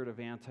spirit of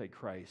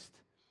Antichrist,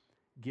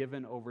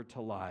 given over to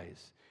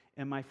lies.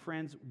 And my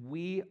friends,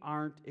 we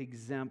aren't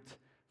exempt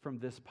from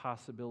this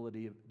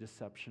possibility of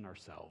deception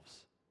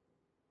ourselves.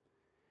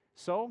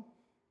 So,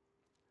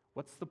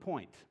 what's the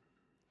point?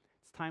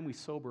 It's time we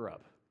sober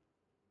up.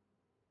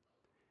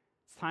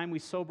 It's time we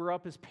sober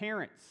up as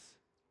parents.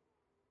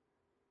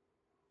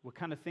 What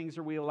kind of things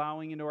are we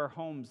allowing into our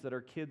homes that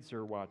our kids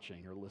are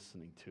watching or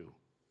listening to?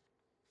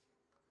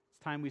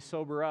 It's time we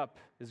sober up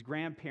as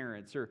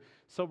grandparents or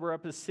sober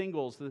up as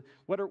singles.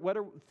 What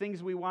are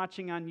things we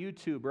watching on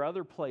YouTube or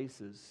other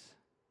places?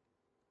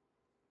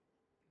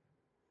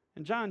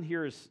 And John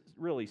here is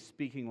really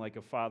speaking like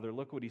a father.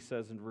 Look what he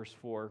says in verse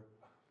 4.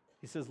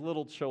 He says,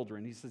 little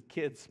children. He says,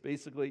 kids,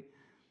 basically.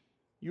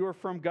 You are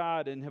from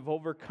God and have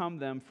overcome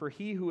them, for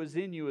he who is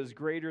in you is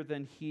greater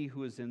than he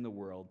who is in the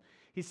world.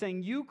 He's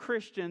saying you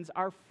Christians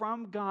are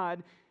from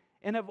God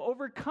and have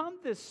overcome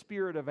this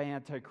spirit of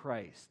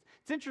Antichrist.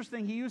 It's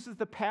interesting, he uses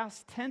the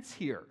past tense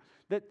here,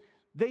 that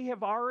they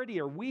have already,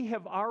 or we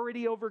have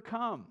already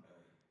overcome.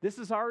 This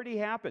has already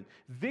happened.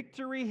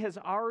 Victory has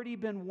already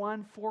been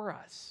won for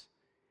us.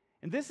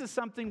 And this is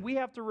something we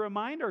have to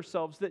remind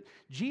ourselves, that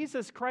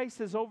Jesus Christ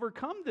has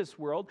overcome this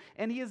world,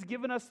 and he has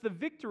given us the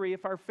victory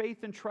if our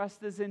faith and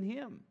trust is in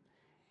him.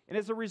 And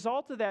as a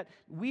result of that,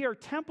 we are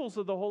temples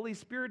of the Holy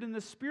Spirit, and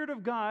the Spirit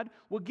of God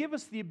will give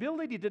us the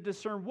ability to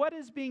discern what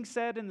is being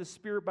said and the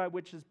spirit by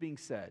which is being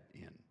said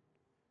in.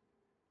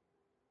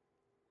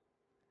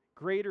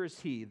 Greater is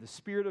he, the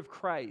Spirit of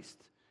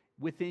Christ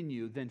within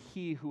you, than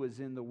he who is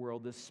in the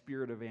world, the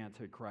spirit of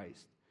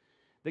Antichrist.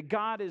 That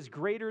God is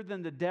greater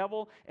than the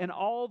devil and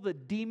all the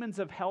demons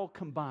of hell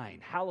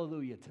combined.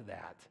 Hallelujah to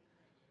that.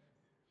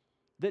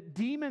 That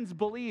demons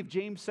believe,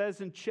 James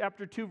says in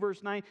chapter 2,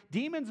 verse 9,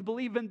 demons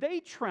believe and they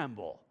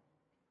tremble.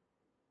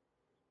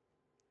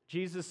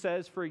 Jesus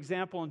says, for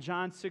example, in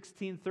John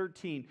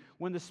 16:13,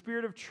 when the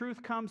Spirit of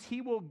truth comes,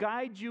 he will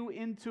guide you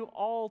into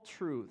all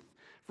truth.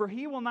 For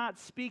he will not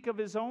speak of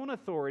his own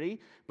authority,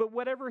 but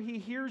whatever he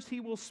hears he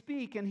will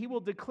speak, and he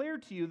will declare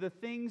to you the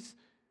things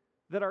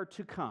that are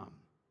to come.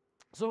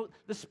 So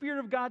the Spirit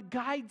of God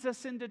guides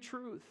us into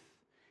truth.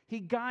 He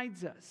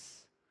guides us.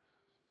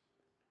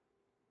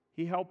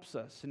 He helps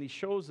us, and he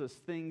shows us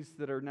things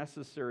that are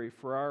necessary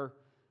for our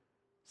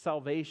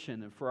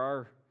salvation and for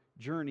our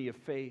journey of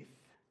faith.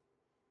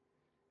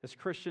 As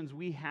Christians,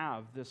 we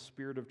have this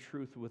Spirit of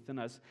truth within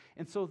us,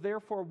 and so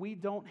therefore we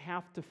don't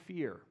have to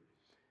fear.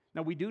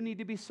 Now, we do need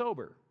to be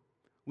sober.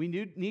 We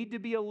need to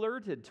be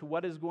alerted to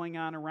what is going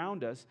on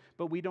around us,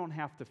 but we don't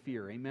have to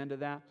fear. Amen to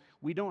that?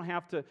 We don't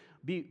have to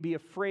be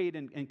afraid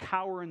and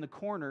cower in the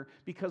corner,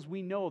 because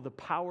we know the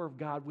power of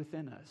God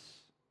within us.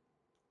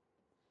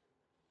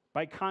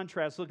 By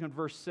contrast, look at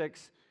verse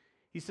 6.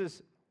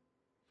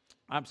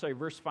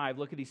 Verse 5,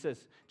 look at he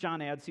says,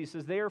 John adds, he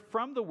says, they are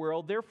from the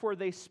world, therefore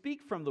they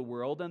speak from the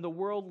world, and the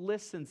world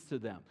listens to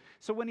them.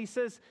 So when he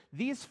says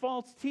these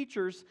false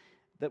teachers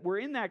that were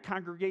in that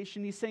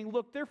congregation, he's saying,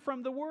 look, they're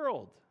from the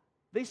world.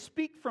 They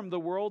speak from the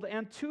world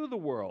and to the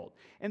world.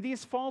 And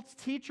these false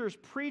teachers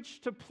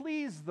preach to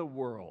please the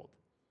world.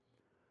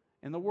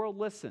 And the world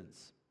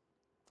listens.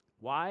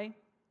 Why?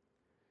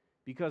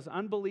 Because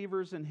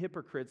unbelievers and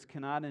hypocrites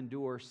cannot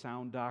endure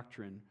sound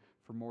doctrine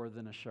for more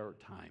than a short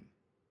time.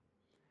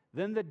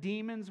 Then the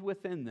demons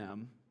within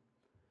them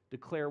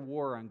declare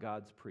war on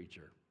God's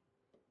preacher.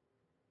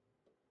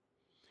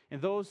 And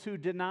those who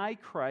deny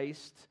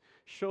Christ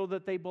show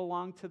that they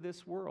belong to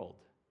this world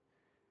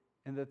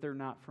and that they're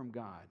not from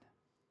God.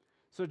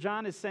 So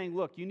John is saying,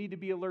 look, you need to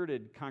be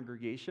alerted,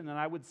 congregation, and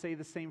I would say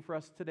the same for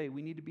us today.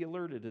 We need to be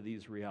alerted to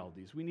these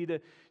realities. We need to,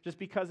 just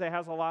because it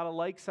has a lot of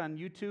likes on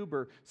YouTube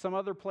or some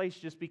other place,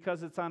 just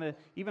because it's on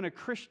even a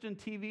Christian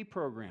TV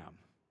program,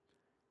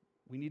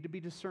 we need to be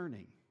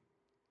discerning.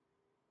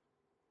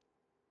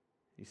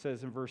 He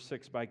says in verse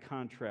 6, by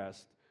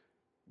contrast,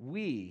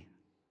 we,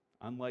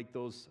 unlike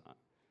those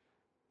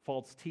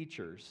false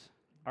teachers,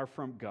 are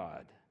from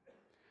God.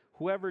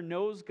 Whoever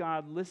knows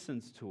God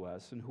listens to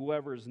us, and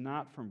whoever is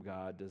not from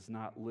God does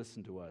not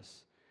listen to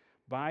us.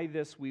 By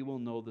this we will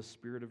know the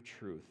spirit of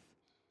truth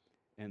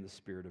and the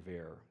spirit of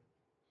error.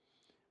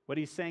 What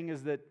he's saying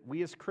is that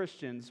we as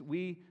Christians,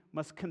 we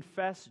must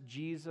confess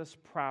Jesus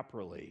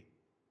properly.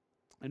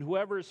 And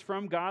whoever is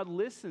from God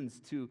listens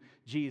to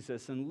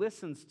Jesus and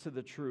listens to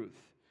the truth.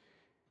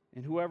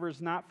 And whoever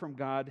is not from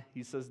God,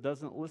 he says,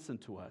 doesn't listen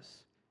to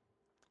us.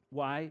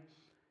 Why?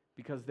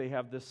 Because they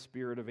have this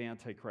spirit of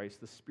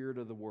Antichrist, the spirit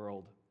of the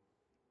world.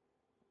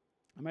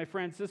 And my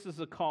friends, this is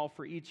a call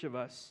for each of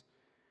us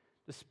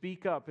to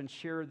speak up and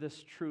share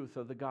this truth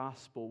of the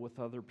gospel with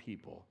other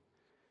people,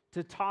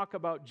 to talk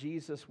about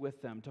Jesus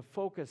with them, to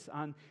focus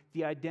on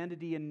the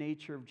identity and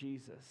nature of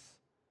Jesus.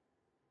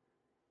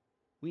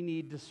 We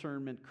need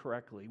discernment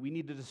correctly. We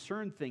need to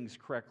discern things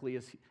correctly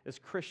as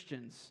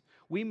Christians.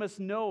 We must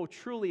know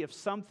truly if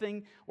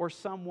something or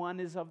someone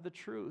is of the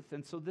truth.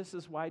 And so this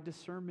is why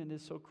discernment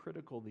is so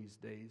critical these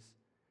days.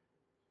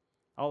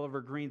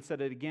 Oliver Green said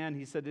it again.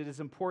 He said it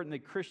is important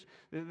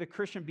that the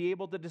Christian be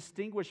able to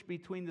distinguish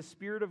between the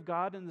Spirit of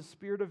God and the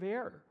spirit of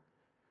error.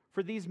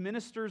 For these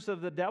ministers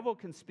of the devil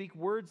can speak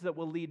words that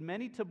will lead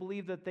many to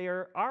believe that they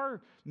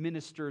are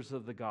ministers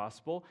of the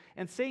gospel.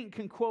 And Satan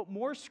can quote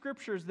more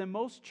scriptures than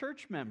most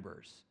church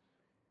members.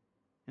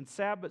 And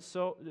sad but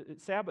so,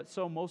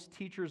 most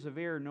teachers of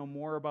error know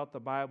more about the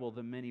Bible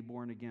than many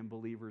born-again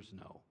believers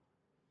know.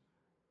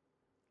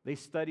 They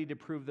study to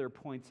prove their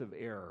points of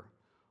error,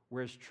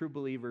 whereas true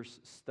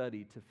believers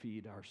study to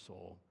feed our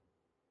soul.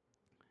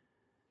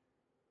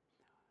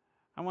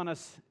 I want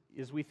us,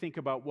 as we think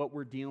about what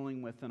we're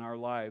dealing with in our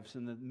lives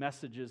and the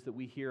messages that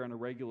we hear on a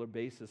regular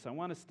basis, I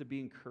want us to be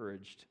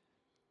encouraged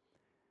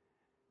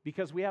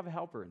because we have a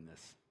helper in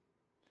this.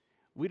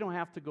 We don't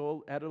have to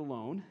go at it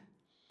alone.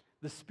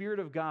 The Spirit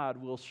of God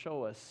will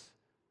show us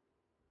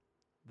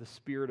the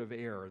spirit of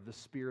error, the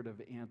spirit of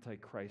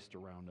Antichrist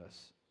around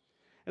us.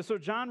 And so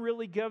John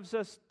really gives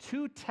us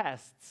two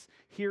tests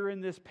here in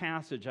this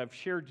passage. I've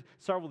shared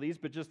several of these,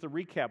 but just to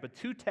recap,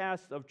 two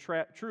tests of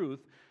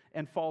truth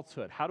and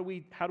falsehood. How do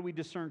we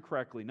discern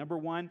correctly? Number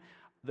one,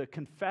 the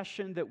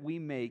confession that we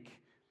make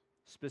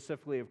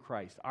specifically of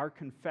Christ, our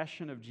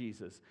confession of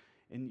Jesus.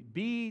 And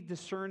be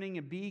discerning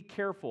and be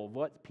careful of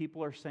what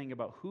people are saying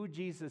about who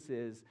Jesus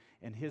is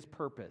and his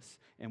purpose.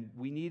 And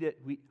we need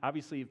it,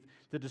 obviously,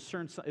 to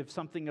discern if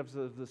something of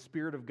the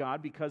Spirit of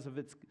God because of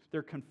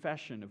their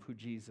confession of who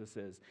Jesus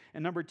is.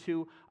 And number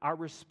two, our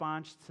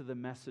response to the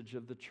message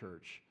of the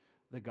church,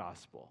 the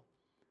gospel.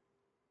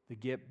 To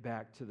get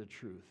back to the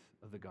truth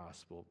of the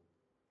gospel.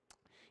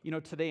 You know,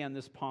 today on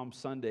this Palm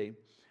Sunday,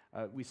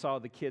 we saw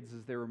the kids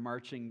as they were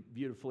marching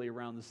beautifully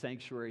around the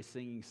sanctuary,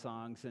 singing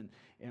songs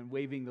and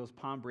waving those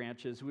palm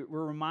branches.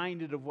 We're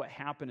reminded of what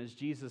happened as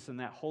Jesus in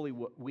that Holy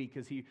Week,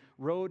 as he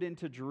rode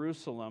into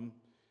Jerusalem.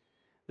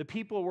 The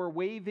people were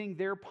waving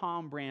their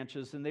palm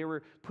branches and they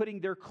were putting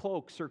their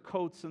cloaks or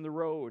coats in the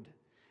road.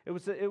 It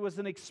was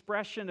an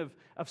expression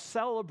of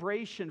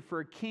celebration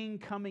for a king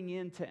coming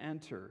in to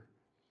enter.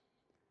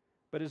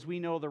 But as we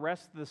know the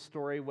rest of the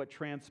story, what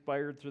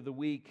transpired through the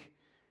week,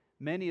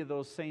 many of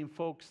those same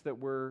folks that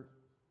were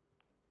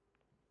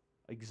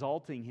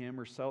exalting him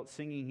or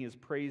singing his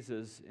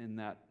praises in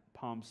that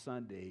Palm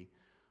Sunday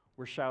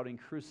were shouting,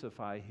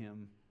 "Crucify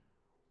him,"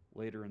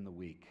 later in the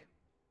week.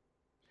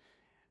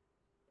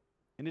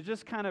 And it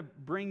just kind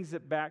of brings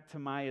it back to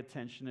my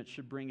attention. It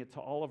should bring it to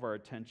all of our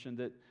attention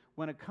that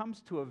when it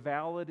comes to a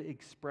valid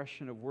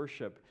expression of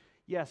worship,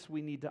 yes,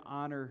 we need to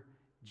honor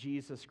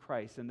Jesus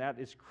Christ, and that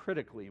is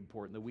critically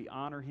important, that we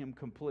honor him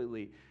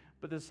completely.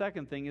 But the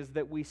second thing is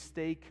that we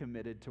stay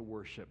committed to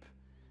worship,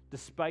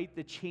 despite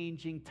the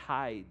changing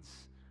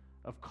tides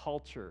of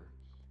culture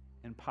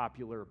and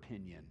popular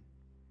opinion.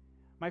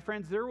 My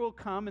friends, there will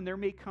come, and there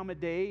may come a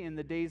day in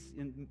the days,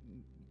 in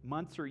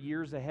months or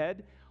years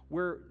ahead,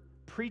 where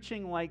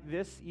preaching like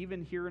this,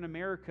 even here in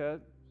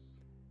America,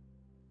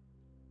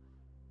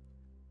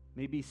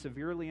 may be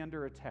severely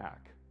under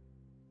attack.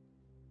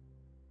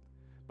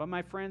 But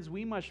my friends,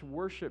 we must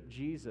worship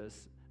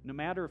Jesus no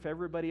matter if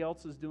everybody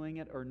else is doing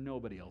it or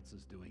nobody else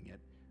is doing it.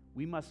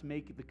 We must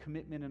make the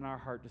commitment in our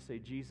heart to say,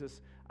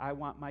 Jesus, I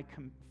want my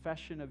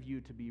confession of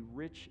you to be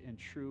rich and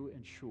true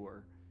and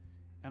sure.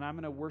 And I'm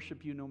going to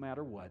worship you no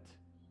matter what.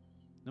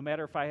 No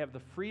matter if I have the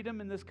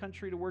freedom in this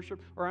country to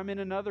worship or I'm in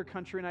another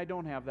country and I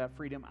don't have that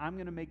freedom, I'm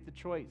going to make the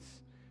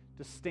choice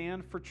to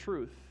stand for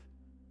truth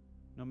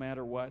no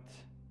matter what.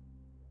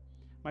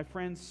 My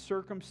friends,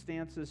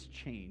 circumstances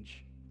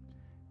change.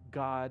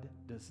 God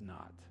does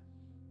not.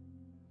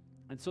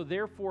 And so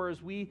therefore,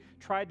 as we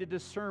try to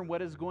discern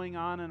what is going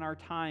on in our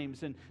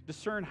times and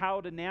discern how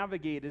to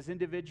navigate as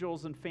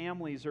individuals and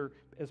families or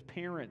as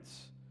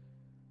parents,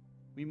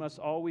 we must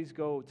always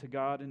go to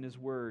God and his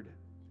word.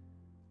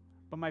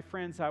 But my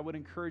friends, I would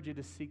encourage you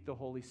to seek the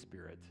Holy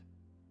Spirit.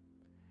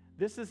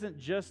 This isn't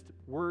just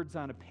words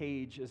on a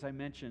page, as I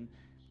mentioned.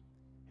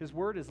 His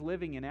word is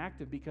living and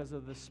active because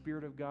of the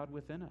Spirit of God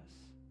within us.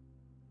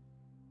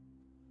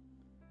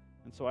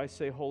 And so I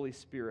say, Holy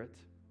Spirit,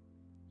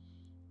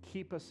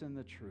 keep us in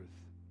the truth.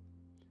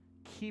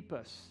 Keep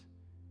us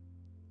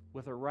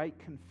with a right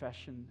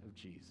confession of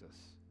Jesus.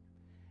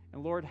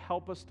 And Lord,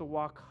 help us to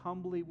walk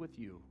humbly with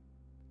you.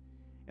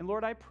 And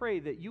Lord, I pray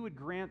that you would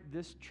grant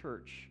this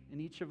church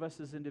and each of us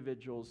as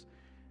individuals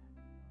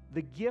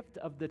the gift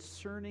of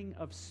discerning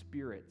of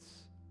spirits.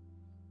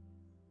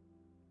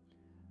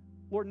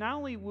 Lord, not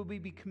only will we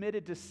be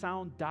committed to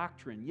sound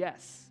doctrine,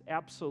 yes,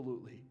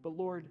 absolutely, but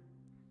Lord,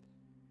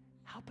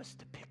 help us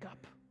to pick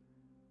up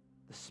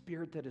the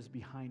spirit that is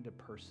behind a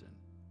person.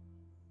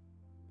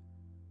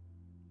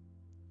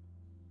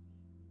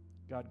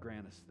 God,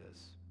 grant us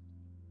this.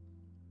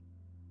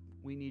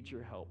 We need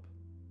your help.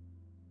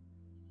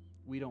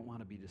 We don't want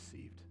to be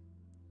deceived.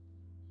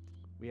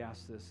 We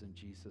ask this in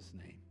Jesus'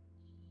 name.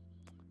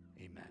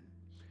 Amen.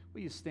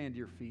 Will you stand to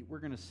your feet? We're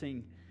going to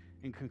sing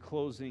in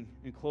closing,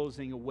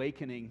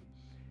 Awakening.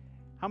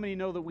 How many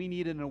know that we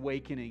need an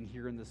awakening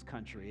here in this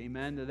country?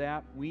 Amen to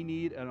that? We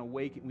need an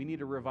awakening. We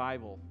need a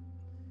revival.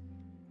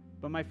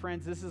 But my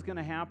friends, this is going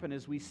to happen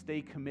as we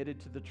stay committed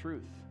to the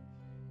truth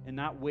and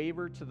not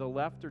waver to the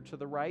left or to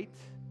the right,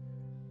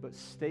 but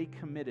stay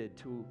committed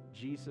to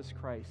Jesus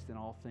Christ in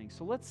all things.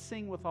 So let's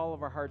sing with all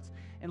of our hearts,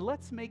 and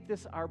let's make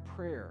this our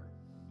prayer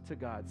to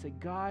God. Say,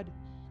 God,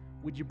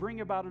 would you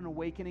bring about an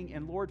awakening?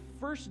 And Lord,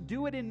 first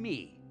do it in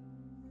me.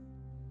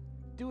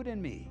 Do it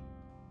in me,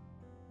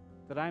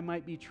 that I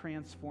might be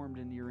transformed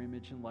into your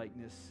image and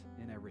likeness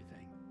in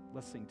everything.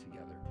 Let's sing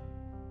together.